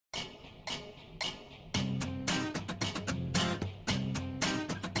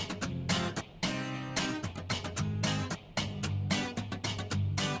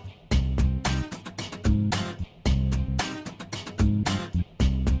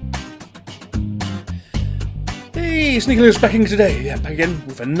Hey, Sneekylinux back in today. Yeah, back again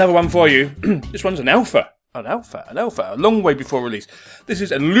with another one for you. This one's an alpha. A long way before release. This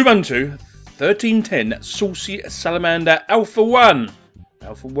is a Lubuntu 13.10 Saucy Salamander Alpha 1.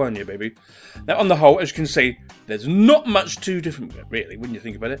 Alpha 1, yeah, baby. Now, on the whole, as you can see, there's not much too different, really, when you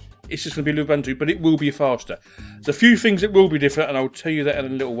think about it. It's just going to be Lubuntu, but it will be faster. There's a few things that will be different, and I'll tell you that in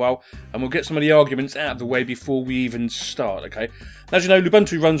a little while, and we'll get some of the arguments out of the way before we even start, okay? Now, as you know,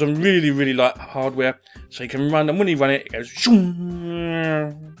 Lubuntu runs on really light hardware, so you can run, and when you run it, it goes like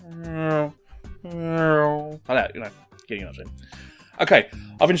that, you know, getting what I'm saying. Okay,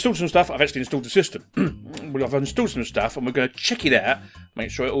 I've installed some stuff. I've actually installed the system. Well, I've installed some stuff and we're going to check it out,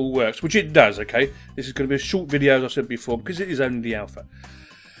 make sure it all works, which it does, okay? This is going to be a short video, as I said before, because it is only the alpha.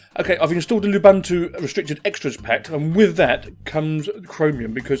 Okay, I've installed the Lubuntu Restricted Extras pack, and with that comes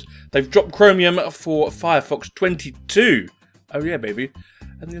Chromium, because they've dropped Chromium for Firefox 22. Oh yeah, baby.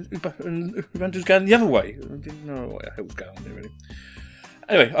 And Lubuntu's going the other way. I didn't know what the hell was going on there, really.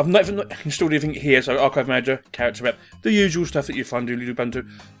 Anyway, I've not installed anything here, so Archive Manager, Character Map, the usual stuff that you find in Lubuntu.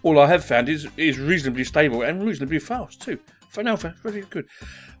 All I have found is reasonably stable and reasonably fast too. For an alpha, really good.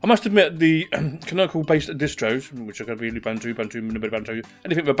 I must admit the canonical-based distros, which are going to be Lubuntu,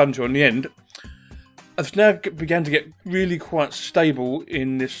 anything with Ubuntu on the end, have now began to get really quite stable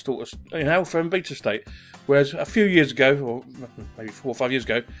in this sort of alpha and beta state. Whereas a few years ago, or maybe 4 or 5 years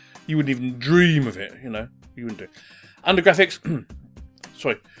ago, you wouldn't even dream of it. You know, you wouldn't do. Under graphics.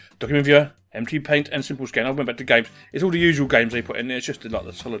 Sorry, Document Viewer, Empty Paint, and Simple Scan. I went back to games. It's all the usual games they put in there. It's just like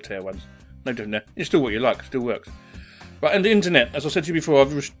the solitaire ones. No different there. It's still what you like. Still works. Right, and the internet. As I said to you before,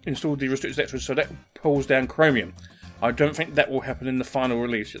 I've installed the Restricted Extras, so that pulls down Chromium. I don't think that will happen in the final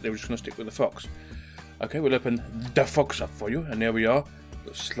release. They were just going to stick with the Fox. Okay, we'll open the Fox up for you, and there we are.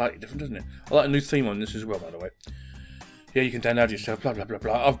 Looks slightly different, doesn't it? I like a new theme on this as well, by the way. Yeah, you can download yourself. Blah blah blah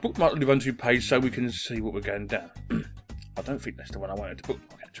blah. I've bookmarked the Lubuntu page so we can see what we're going down. I don't think that's the one I wanted to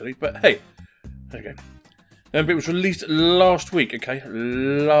bookmark, actually, but hey, there you go. It was released last week, okay?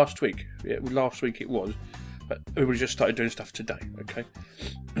 Last week. Yeah, last week it was, but we just started doing stuff today, okay?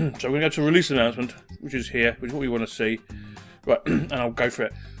 So we're going to go to release announcement, which is here, which is what we want to see. Right, and I'll go for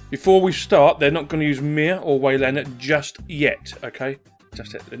it. Before we start, they're not going to use Mir or Wayland just yet, okay?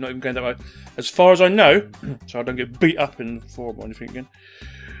 Just yet. They're not even going that way. As far as I know, so I don't get beat up in the forum or anything again.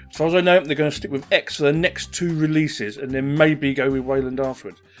 As far as I know, they're going to stick with X for the next 2 releases, and then maybe go with Wayland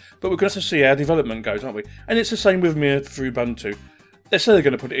afterwards. But we're going to have to see how development goes, aren't we? And it's the same with Mir through Ubuntu. They say they're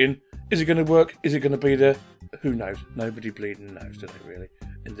going to put it in. Is it going to work? Is it going to be there? Who knows? Nobody bleeding knows, do they, really?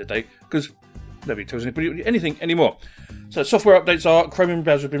 End of the day, because nobody tells anybody anything anymore. So software updates are: Chromium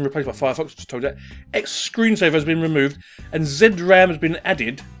browser has been replaced by Firefox, just told you that. X screensaver has been removed, and ZRAM has been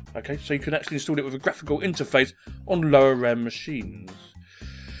added. Okay, so you can actually install it with a graphical interface on lower RAM machines.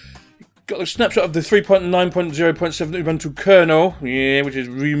 Got a snapshot of the 3.9.0.7 Ubuntu kernel, yeah, which is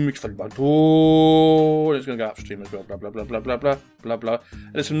remixed for Ubuntu. And it's going to go upstream as well, blah, blah, blah, blah, blah, blah, blah, blah.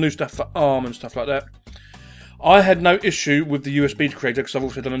 And there's some new stuff for ARM and stuff like that. I had no issue with the USB creator because I've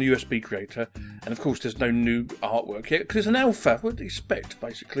also done a USB creator. And of course, there's no new artwork yet because it's an alpha. What do you expect,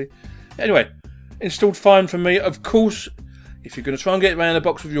 basically? Anyway, installed fine for me. Of course, if you're going to try and get around the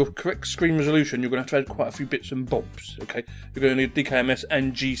box with your correct screen resolution, you're going to have to add quite a few bits and bobs, okay? You're going to need DKMS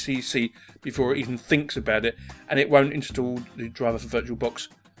and GCC before it even thinks about it, and it won't install the driver for VirtualBox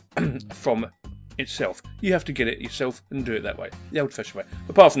from itself. You have to get it yourself and do it that way, the old-fashioned way.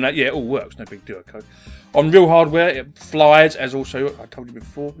 Apart from that, yeah, it all works, no big deal, okay? On real hardware, it flies, as also I told you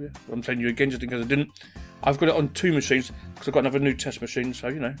before, yeah? I'm telling you again just in case I didn't. I've got it on 2 machines because I've got another new test machine, so,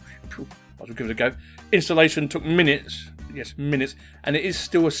 you know, I'll give it a go. Installation took minutes. Yes, minutes, and it is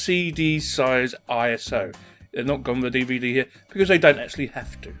still a CD size ISO. They're not gone with the DVD here because they don't actually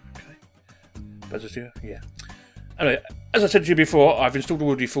have to. Okay, but yeah. Anyway, as I said to you before, I've installed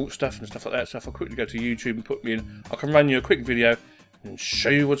all the default stuff and stuff like that. So if I quickly go to YouTube and put me in, I can run you a quick video and show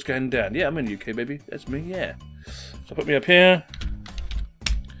you what's going down. Yeah, I'm in the UK, baby. That's me. Yeah. So put me up here,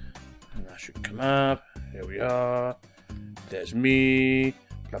 and that should come up. Here we are. There's me.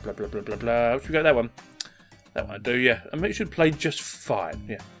 Blah blah blah blah blah blah. Should we go that one? That one I do, yeah. I mean, it should play just fine,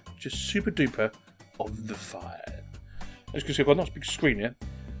 yeah. Just super duper of the fine. As you can see, I've got a nice big screen here.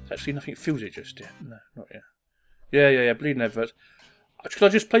 Actually, nothing feels it just yet. No, not yet. Yeah, bleeding adverts. Could I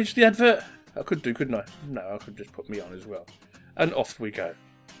just play just the advert? I could do, couldn't I? No, I could just put me on as well. And off we go.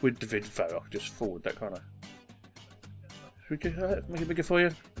 With the vidvo, I could just forward that, can't I? Should we make it bigger for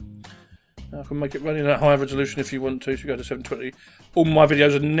you? I can make it run in a higher resolution if you want to. So you go to 720. All my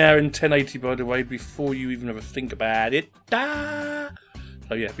videos are now in 1080, by the way, before you even ever think about it.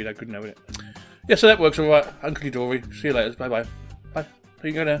 So yeah, be that good now, isn't it? Yeah, so that works alright. Uncle Dory. See you later. Bye bye. Bye. There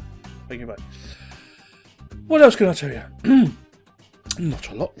you go now. Thank you, bye. What else can I tell you? Not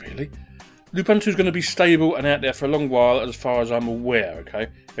a lot, really. Lubuntu's going to be stable and out there for a long while, as far as I'm aware, okay?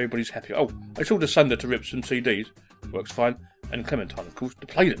 Everybody's happy. Oh, I told Asunder to rip some CDs. Works fine. And Clementine, of course, to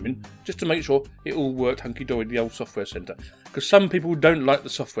play them in, just to make sure it all worked hunky-dory, the old software centre. Because some people don't like the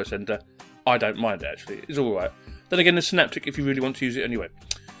software centre. I don't mind it, actually. It's alright. Then again, there's Synaptic if you really want to use it anyway.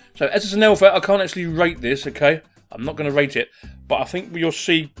 So, as it's an alpha, I can't actually rate this, okay? I'm not going to rate it, but I think you'll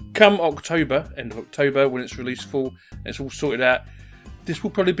see come October, end of October, when it's released full, and it's all sorted out, this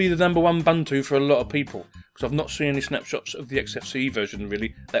will probably be the #1 Ubuntu for a lot of people, because I've not seen any snapshots of the XFCE version,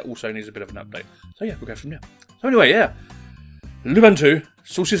 really. That also needs a bit of an update. So yeah, we'll go from there. So anyway, yeah. Lubuntu,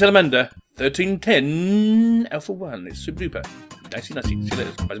 Saucy Salamander, 13.10 Alpha 1. It's super duper. Nicey. See you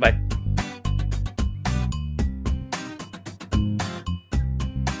later. Bye-bye.